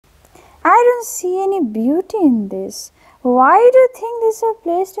I don't see any beauty in this. Why do you think these are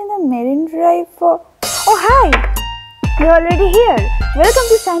placed in the marine drive for... Oh, hi! You're already here. Welcome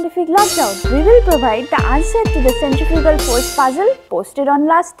to Scientific Lockdown. We will provide the answer to the centrifugal force puzzle posted on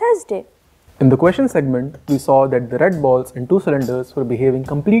last Thursday. In the question segment, we saw that the red balls in two cylinders were behaving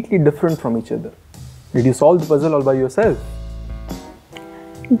completely different from each other. Did you solve the puzzle all by yourself?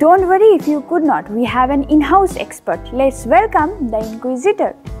 Don't worry if you could not. We have an in-house expert. Let's welcome the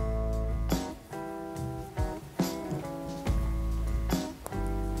Inquisitor.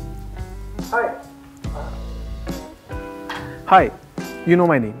 Hi, you know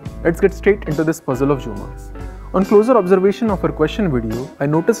my name. Let's get straight into this puzzle of Juma's. On closer observation of our question video, I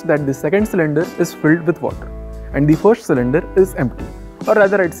noticed that the second cylinder is filled with water and the first cylinder is empty, or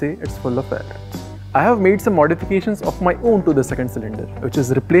rather I'd say it's full of air. I have made some modifications of my own to the second cylinder, which is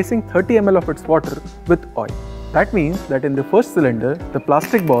replacing 30 ml of its water with oil. That means that in the first cylinder, the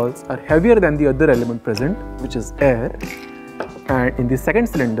plastic balls are heavier than the other element present, which is air, and in the second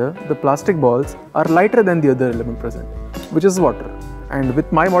cylinder, the plastic balls are lighter than the other element present, which is water. And with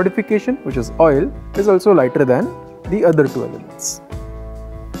my modification, which is oil, is also lighter than the other two elements.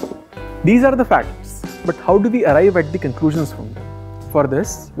 These are the facts, but how do we arrive at the conclusions from them? For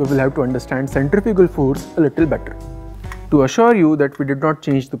this, we will have to understand centrifugal force a little better. To assure you that we did not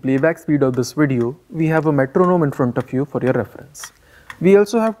change the playback speed of this video, we have a metronome in front of you for your reference. We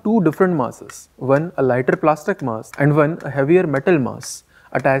also have two different masses, one a lighter plastic mass and one a heavier metal mass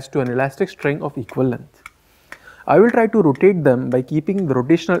attached to an elastic string of equal length. I will try to rotate them by keeping the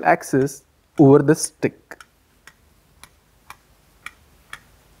rotational axis over the stick.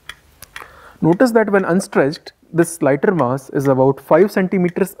 Notice that when unstretched, this lighter mass is about 5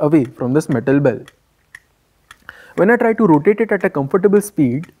 centimeters away from this metal bell. When I try to rotate it at a comfortable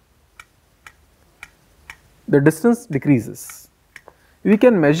speed, the distance decreases. We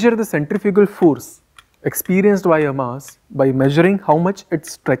can measure the centrifugal force experienced by a mass by measuring how much it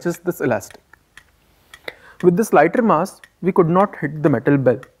stretches this elastic. With this lighter mass, we could not hit the metal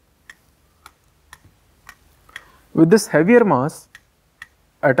bell. With this heavier mass,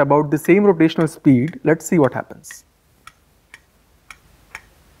 at about the same rotational speed, let's see what happens.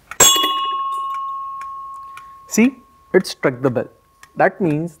 See, it struck the bell. That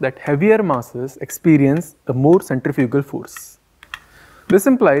means that heavier masses experience a more centrifugal force. This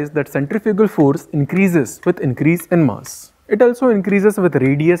implies that centrifugal force increases with increase in mass. It also increases with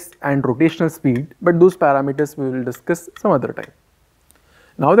radius and rotational speed, but those parameters we will discuss some other time.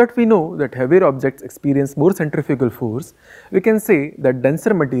 Now that we know that heavier objects experience more centrifugal force, we can say that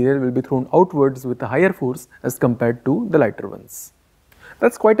denser material will be thrown outwards with a higher force as compared to the lighter ones.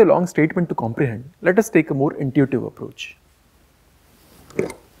 That's quite a long statement to comprehend. Let us take a more intuitive approach.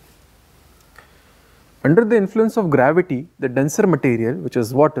 Under the influence of gravity, the denser material, which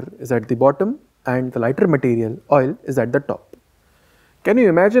is water, is at the bottom and the lighter material, oil, is at the top. Can you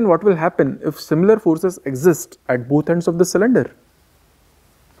imagine what will happen if similar forces exist at both ends of the cylinder?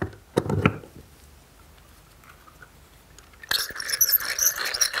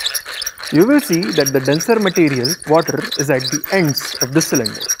 You will see that the denser material, water, is at the ends of the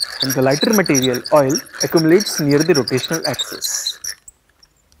cylinder and the lighter material, oil, accumulates near the rotational axis.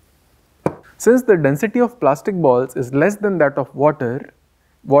 Since the density of plastic balls is less than that of water,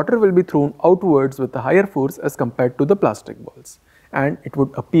 water will be thrown outwards with a higher force as compared to the plastic balls, and it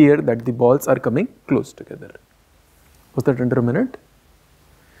would appear that the balls are coming close together. Was that under a minute?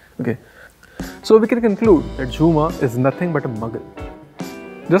 Okay, so we can conclude that Juma is nothing but a muggle.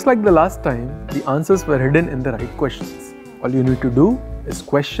 Just like the last time, the answers were hidden in the right questions. All you need to do is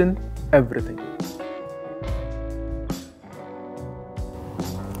question everything.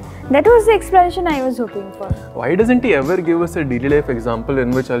 That was the explanation I was hoping for. Why doesn't he ever give us a daily life example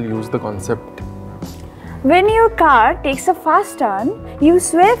in which I'll use the concept? When your car takes a fast turn, you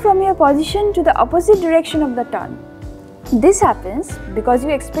sway from your position to the opposite direction of the turn. This happens because you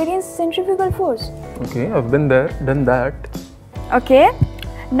experience centrifugal force. Okay, I've been there, done that. Okay,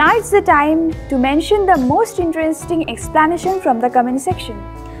 now it's the time to mention the most interesting explanation from the comment section.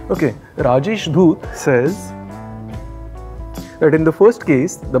 Okay, Rajesh Dhoot says that in the first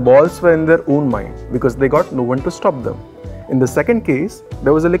case, the balls were in their own mind because they got no one to stop them. In the second case,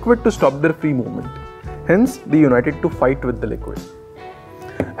 there was a liquid to stop their free movement. Hence, they united to fight with the liquid.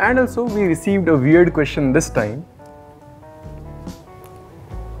 And also, we received a weird question this time.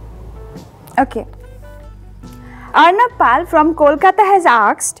 Okay. Arnab Pal from Kolkata has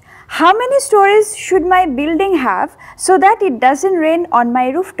asked, how many stories should my building have so that it doesn't rain on my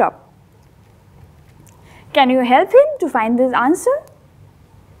rooftop? Can you help him to find this answer?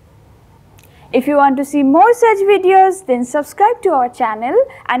 If you want to see more such videos, then subscribe to our channel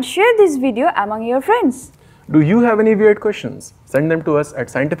and share this video among your friends. Do you have any weird questions? Send them to us at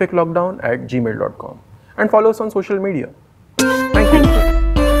scientificlockdown@gmail.com and follow us on social media.